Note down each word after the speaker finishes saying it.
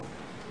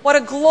What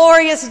a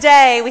glorious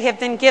day we have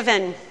been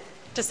given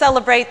to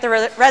celebrate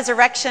the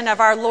resurrection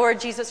of our Lord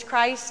Jesus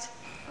Christ.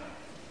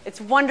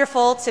 It's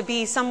wonderful to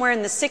be somewhere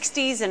in the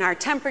 60s in our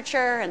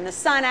temperature and the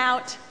sun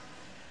out.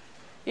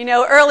 You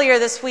know, earlier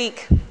this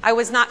week, I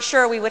was not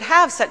sure we would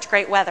have such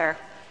great weather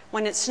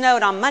when it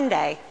snowed on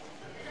Monday.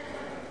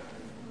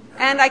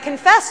 And I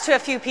confessed to a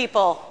few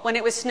people when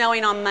it was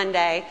snowing on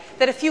Monday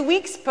that a few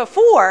weeks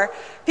before,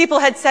 people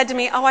had said to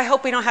me, "Oh, I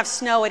hope we don't have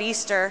snow at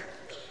Easter."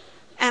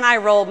 And I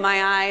rolled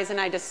my eyes and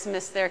I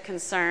dismissed their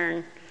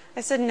concern. I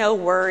said, "No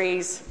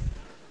worries."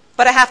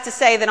 But I have to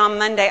say that on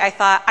Monday I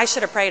thought I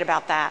should have prayed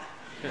about that.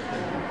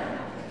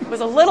 It was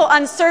a little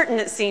uncertain,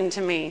 it seemed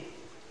to me.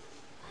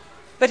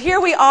 But here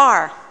we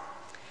are.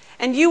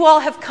 And you all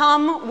have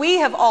come, we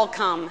have all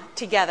come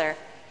together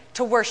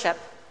to worship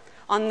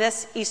on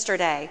this Easter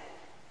day.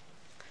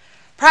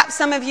 Perhaps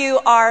some of you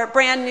are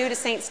brand new to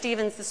St.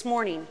 Stephen's this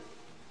morning.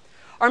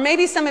 Or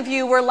maybe some of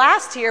you were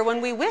last here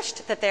when we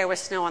wished that there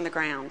was snow on the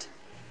ground.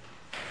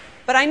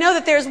 But I know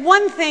that there's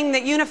one thing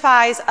that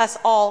unifies us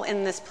all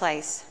in this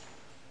place.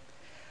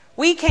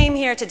 We came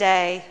here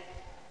today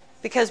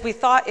because we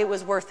thought it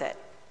was worth it.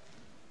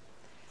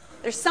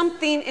 There's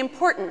something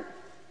important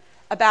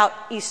about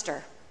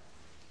Easter.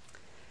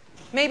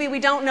 Maybe we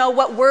don't know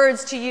what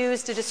words to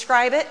use to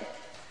describe it,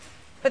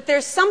 but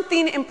there's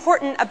something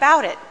important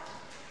about it,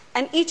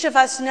 and each of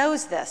us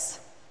knows this.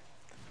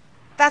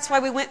 That's why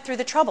we went through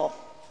the trouble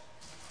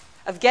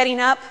of getting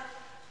up,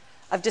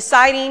 of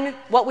deciding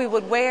what we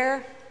would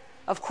wear,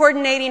 of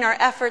coordinating our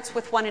efforts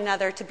with one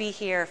another to be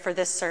here for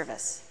this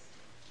service.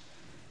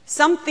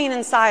 Something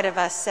inside of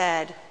us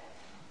said,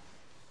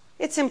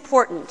 "It's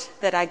important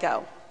that I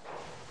go."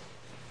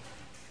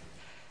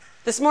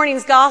 This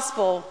morning's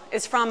gospel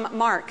is from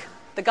Mark,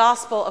 the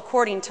gospel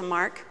according to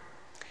Mark.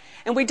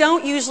 And we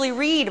don't usually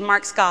read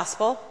Mark's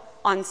gospel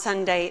on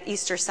Sunday,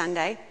 Easter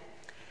Sunday.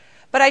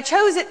 But I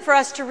chose it for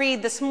us to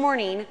read this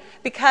morning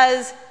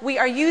because we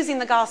are using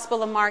the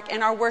Gospel of Mark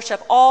in our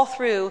worship all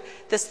through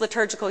this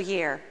liturgical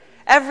year.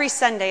 Every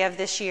Sunday of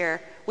this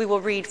year, we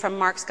will read from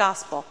Mark's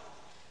Gospel.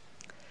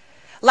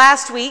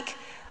 Last week,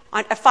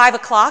 at 5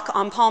 o'clock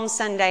on Palm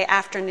Sunday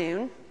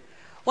afternoon,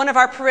 one of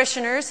our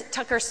parishioners,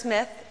 Tucker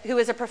Smith, who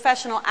is a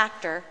professional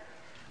actor,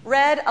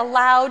 read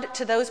aloud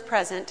to those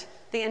present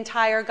the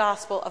entire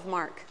Gospel of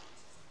Mark,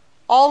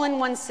 all in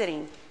one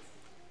sitting.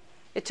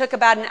 It took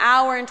about an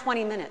hour and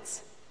 20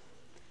 minutes.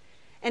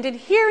 And in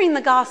hearing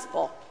the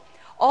Gospel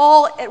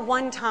all at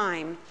one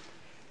time,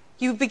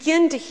 you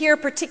begin to hear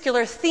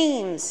particular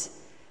themes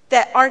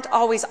that aren't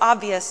always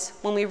obvious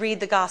when we read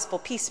the Gospel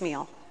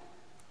piecemeal.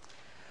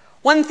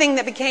 One thing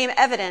that became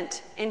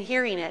evident in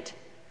hearing it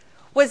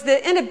was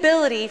the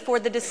inability for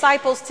the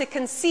disciples to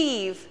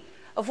conceive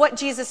of what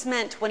Jesus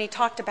meant when he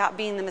talked about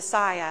being the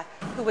Messiah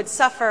who would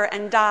suffer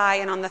and die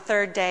and on the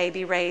third day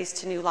be raised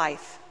to new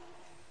life.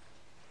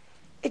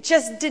 It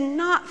just did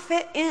not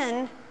fit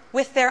in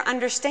with their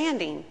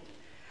understanding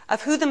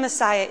of who the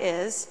Messiah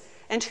is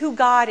and who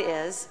God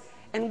is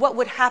and what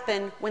would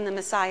happen when the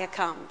Messiah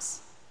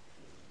comes.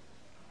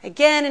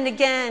 Again and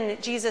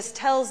again, Jesus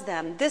tells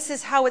them, this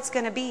is how it's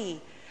going to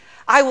be.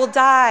 I will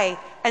die,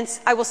 and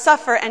I will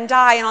suffer and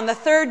die, and on the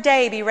third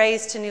day be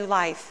raised to new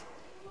life.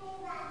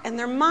 And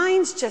their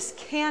minds just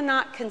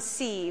cannot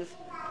conceive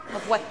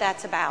of what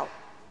that's about.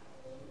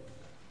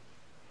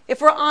 If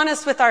we're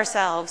honest with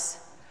ourselves,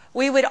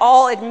 we would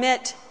all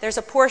admit there's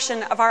a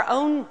portion of our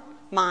own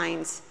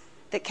minds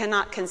that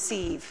cannot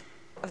conceive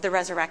of the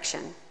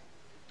resurrection.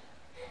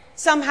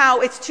 Somehow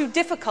it's too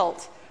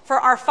difficult for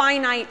our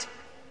finite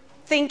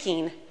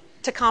thinking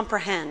to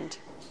comprehend.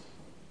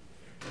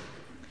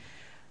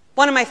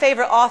 One of my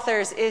favorite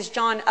authors is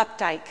John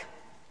Updike.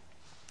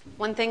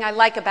 One thing I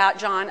like about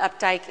John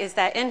Updike is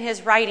that in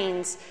his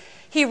writings,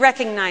 he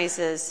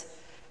recognizes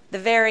the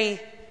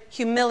very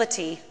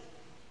humility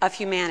of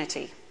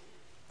humanity.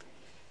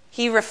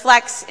 He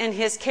reflects in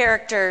his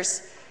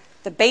characters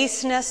the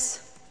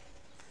baseness,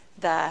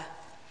 the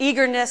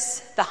eagerness,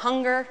 the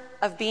hunger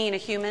of being a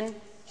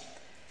human.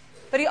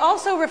 But he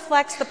also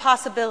reflects the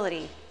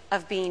possibility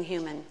of being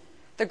human,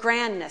 the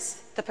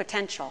grandness, the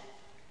potential.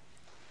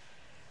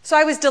 So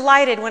I was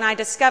delighted when I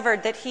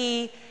discovered that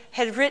he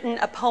had written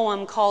a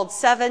poem called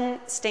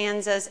 7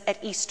 Stanzas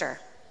at Easter.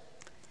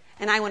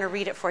 And I want to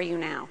read it for you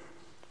now.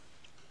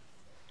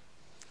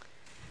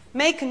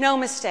 Make no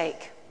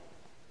mistake.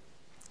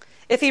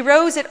 If he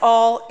rose at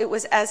all, it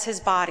was as his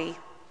body.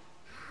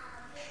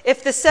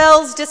 If the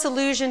cell's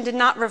dissolution did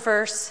not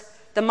reverse,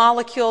 the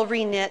molecule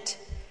reknit,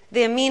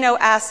 the amino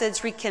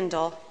acids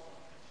rekindle,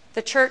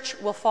 the church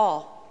will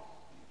fall.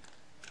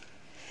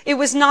 It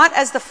was not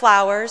as the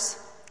flowers,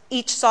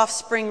 each soft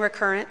spring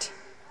recurrent.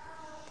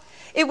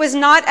 It was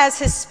not as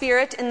his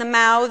spirit in the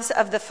mouths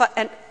of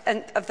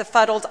the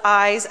fuddled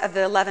eyes of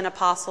the 11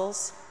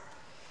 apostles.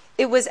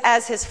 It was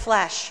as his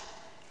flesh,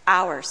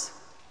 ours.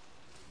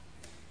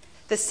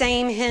 The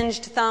same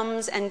hinged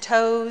thumbs and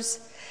toes,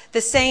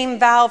 the same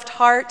valved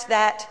heart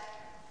that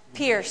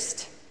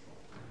pierced,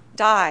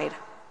 died,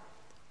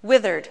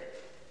 withered,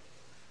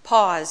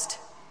 paused,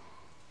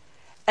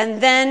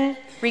 and then,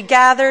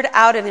 regathered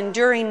out of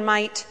enduring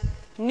might,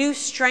 new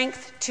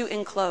strength to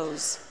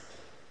enclose.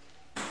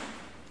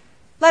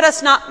 Let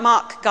us not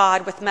mock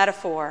God with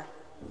metaphor,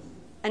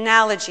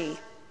 analogy,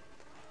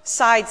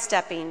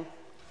 sidestepping,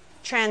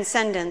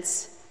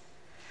 transcendence,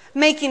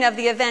 making of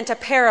the event a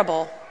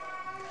parable,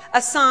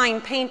 a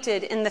sign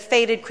painted in the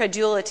faded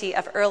credulity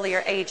of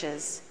earlier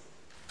ages.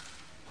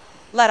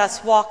 Let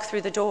us walk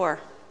through the door.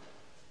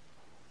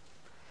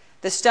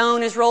 The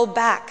stone is rolled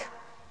back,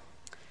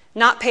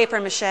 not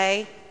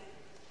papier-mâché,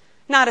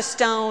 not a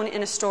stone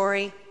in a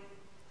story,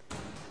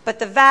 but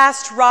the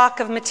vast rock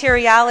of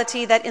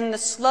materiality that in the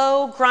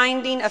slow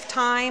grinding of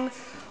time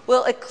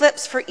will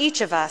eclipse for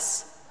each of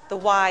us the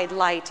wide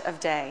light of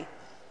day.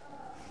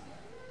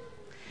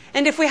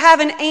 And if we have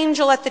an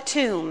angel at the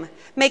tomb,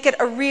 make it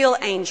a real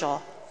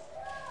angel,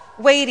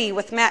 weighty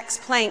with Max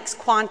Planck's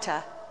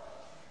quanta,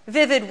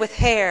 vivid with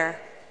hair,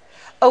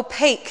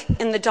 opaque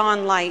in the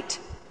dawn light,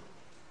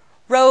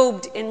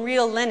 robed in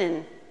real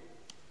linen,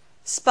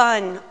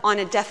 spun on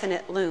a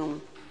definite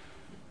loom.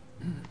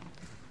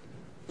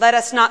 Let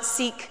us not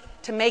seek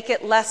to make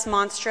it less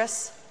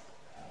monstrous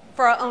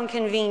for our own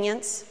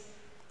convenience,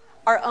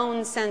 our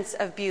own sense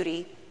of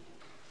beauty,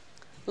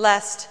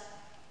 lest,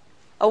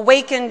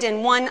 awakened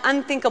in one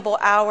unthinkable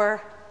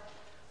hour,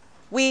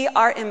 we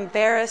are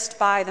embarrassed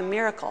by the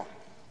miracle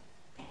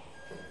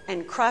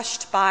and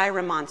crushed by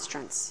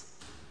remonstrance.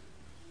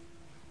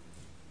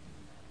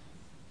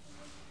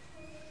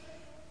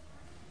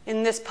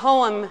 In this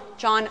poem,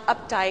 John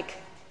Updike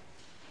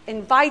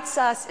invites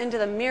us into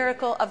the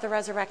miracle of the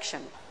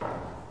resurrection.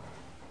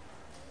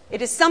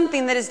 It is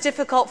something that is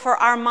difficult for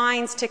our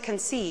minds to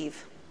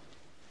conceive.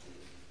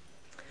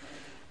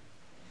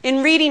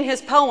 In reading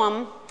his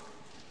poem,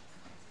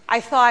 I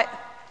thought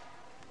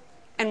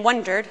and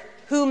wondered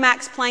who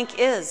Max Planck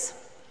is.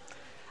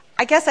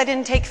 I guess I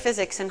didn't take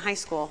physics in high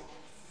school.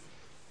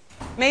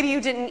 Maybe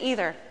you didn't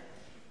either.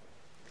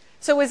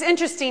 So it was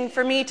interesting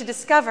for me to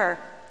discover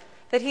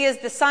that he is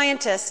the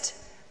scientist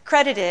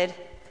credited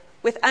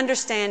with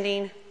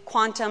understanding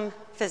quantum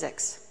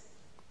physics.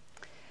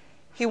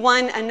 He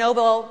won a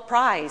Nobel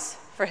Prize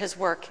for his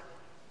work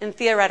in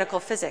theoretical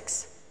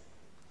physics.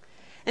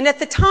 And at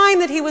the time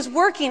that he was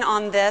working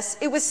on this,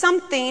 it was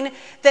something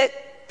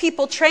that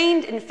people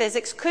trained in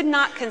physics could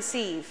not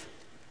conceive.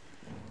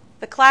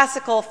 The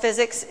classical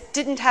physics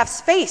didn't have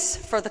space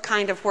for the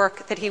kind of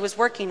work that he was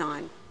working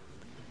on.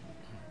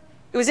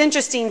 It was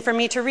interesting for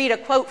me to read a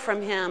quote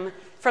from him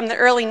from the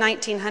early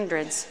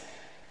 1900s.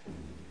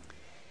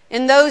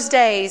 In those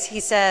days,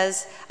 he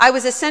says, I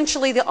was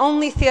essentially the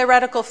only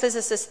theoretical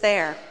physicist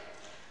there,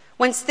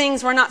 whence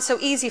things were not so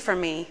easy for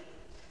me,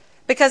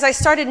 because I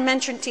started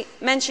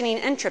mentioning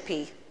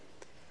entropy.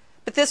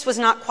 But this was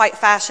not quite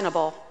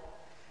fashionable,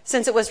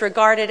 since it was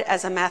regarded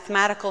as a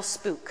mathematical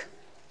spook.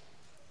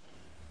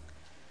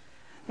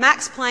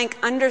 Max Planck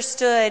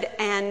understood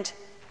and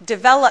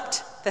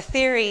developed the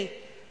theory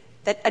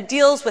that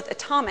deals with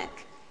atomic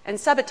and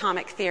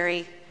subatomic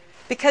theory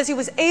because he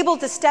was able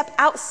to step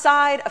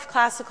outside of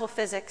classical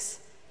physics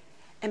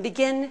and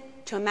begin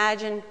to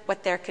imagine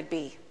what there could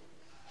be.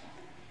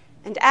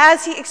 And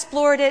as he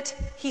explored it,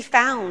 he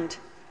found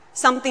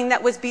something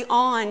that was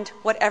beyond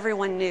what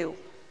everyone knew.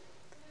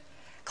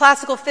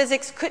 Classical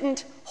physics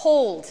couldn't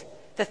hold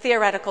the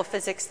theoretical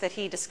physics that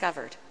he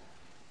discovered.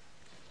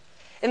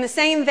 In the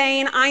same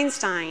vein,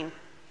 Einstein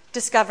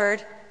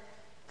discovered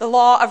the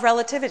law of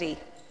relativity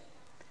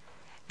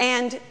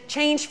and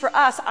changed for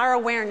us our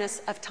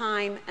awareness of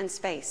time and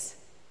space.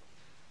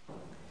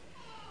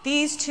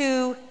 These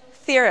two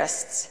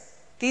theorists,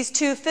 these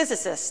two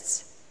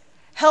physicists,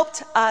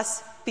 helped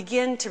us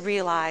begin to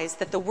realize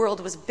that the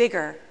world was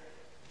bigger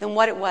than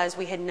what it was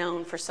we had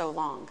known for so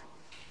long.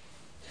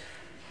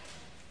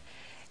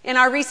 In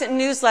our recent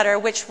newsletter,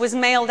 which was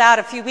mailed out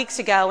a few weeks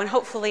ago and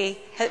hopefully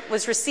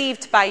was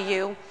received by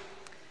you,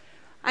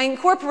 I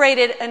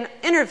incorporated an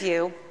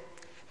interview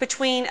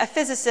between a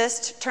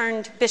physicist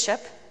turned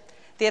bishop,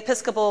 the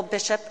Episcopal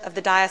Bishop of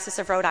the Diocese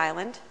of Rhode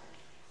Island,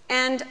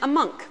 and a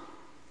monk,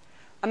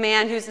 a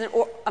man who's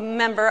a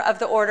member of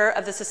the Order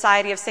of the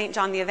Society of St.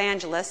 John the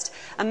Evangelist,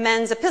 a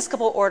men's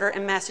Episcopal order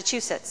in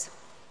Massachusetts.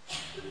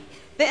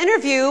 The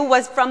interview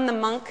was from the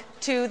monk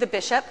to the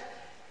bishop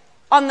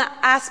on the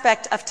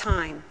aspect of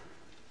time.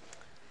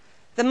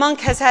 The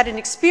monk has had an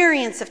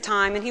experience of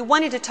time, and he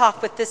wanted to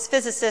talk with this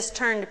physicist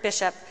turned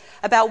bishop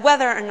about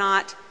whether or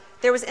not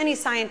there was any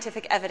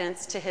scientific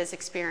evidence to his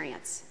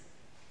experience.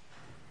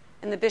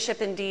 And the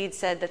bishop indeed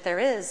said that there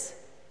is.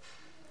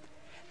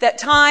 That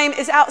time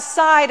is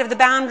outside of the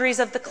boundaries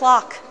of the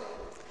clock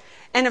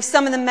and of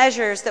some of the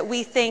measures that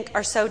we think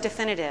are so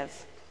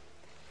definitive.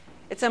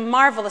 It's a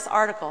marvelous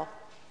article.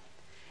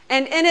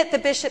 And in it, the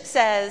bishop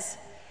says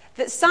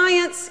that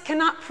science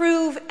cannot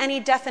prove any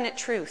definite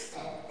truth,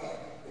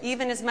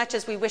 even as much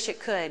as we wish it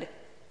could.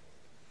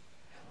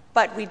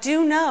 But we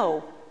do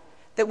know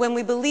that when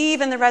we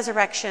believe in the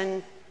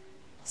resurrection,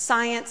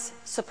 science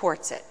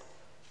supports it.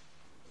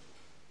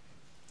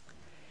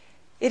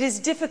 It is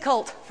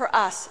difficult for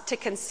us to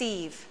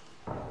conceive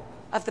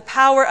of the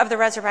power of the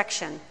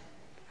resurrection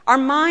Our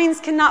minds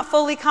cannot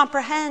fully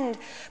comprehend,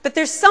 but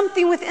there's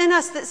something within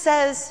us that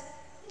says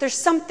there's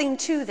something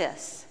to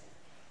this.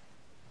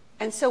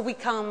 And so we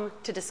come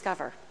to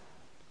discover.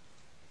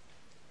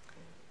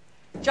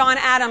 John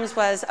Adams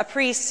was a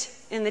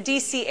priest in the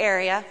D.C.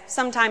 area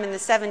sometime in the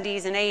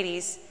 70s and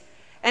 80s,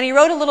 and he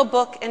wrote a little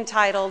book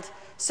entitled,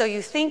 So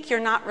You Think You're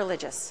Not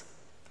Religious,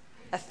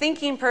 A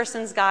Thinking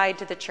Person's Guide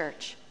to the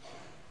Church.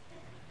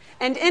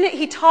 And in it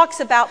he talks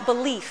about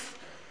belief,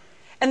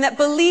 and that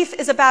belief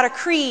is about a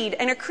creed,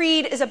 and a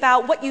creed is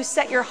about what you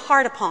set your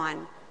heart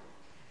upon.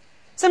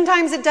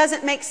 Sometimes it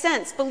doesn't make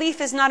sense. Belief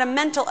is not a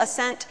mental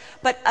assent,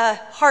 but a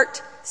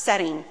heart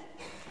setting,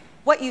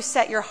 what you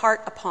set your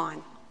heart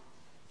upon.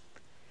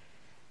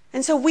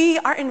 And so we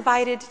are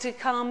invited to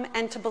come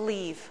and to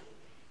believe,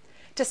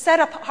 to set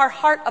up our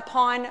heart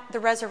upon the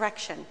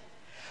resurrection.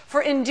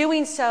 For in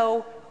doing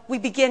so, we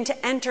begin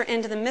to enter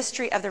into the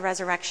mystery of the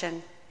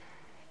resurrection,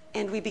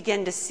 and we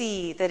begin to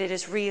see that it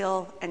is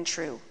real and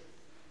true.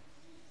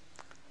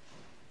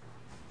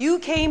 You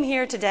came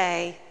here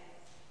today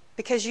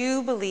because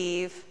you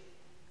believe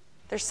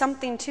there's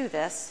something to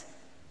this.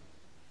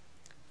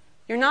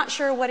 You're not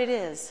sure what it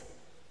is.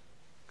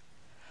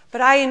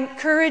 But I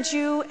encourage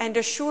you and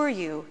assure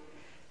you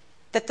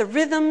that the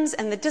rhythms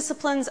and the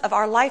disciplines of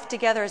our life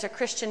together as a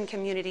Christian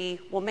community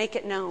will make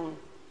it known.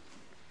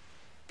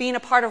 Being a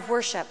part of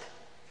worship,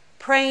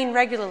 praying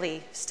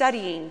regularly,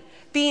 studying,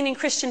 being in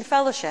Christian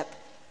fellowship,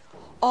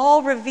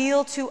 all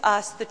reveal to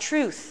us the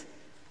truth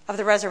of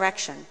the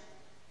resurrection.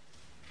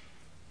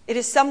 It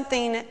is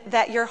something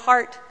that your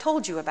heart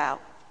told you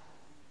about.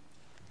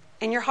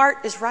 And your heart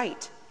is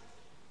right.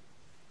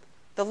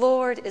 The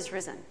Lord is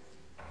risen.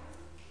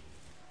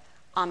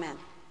 Amen.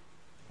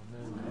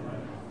 Amen.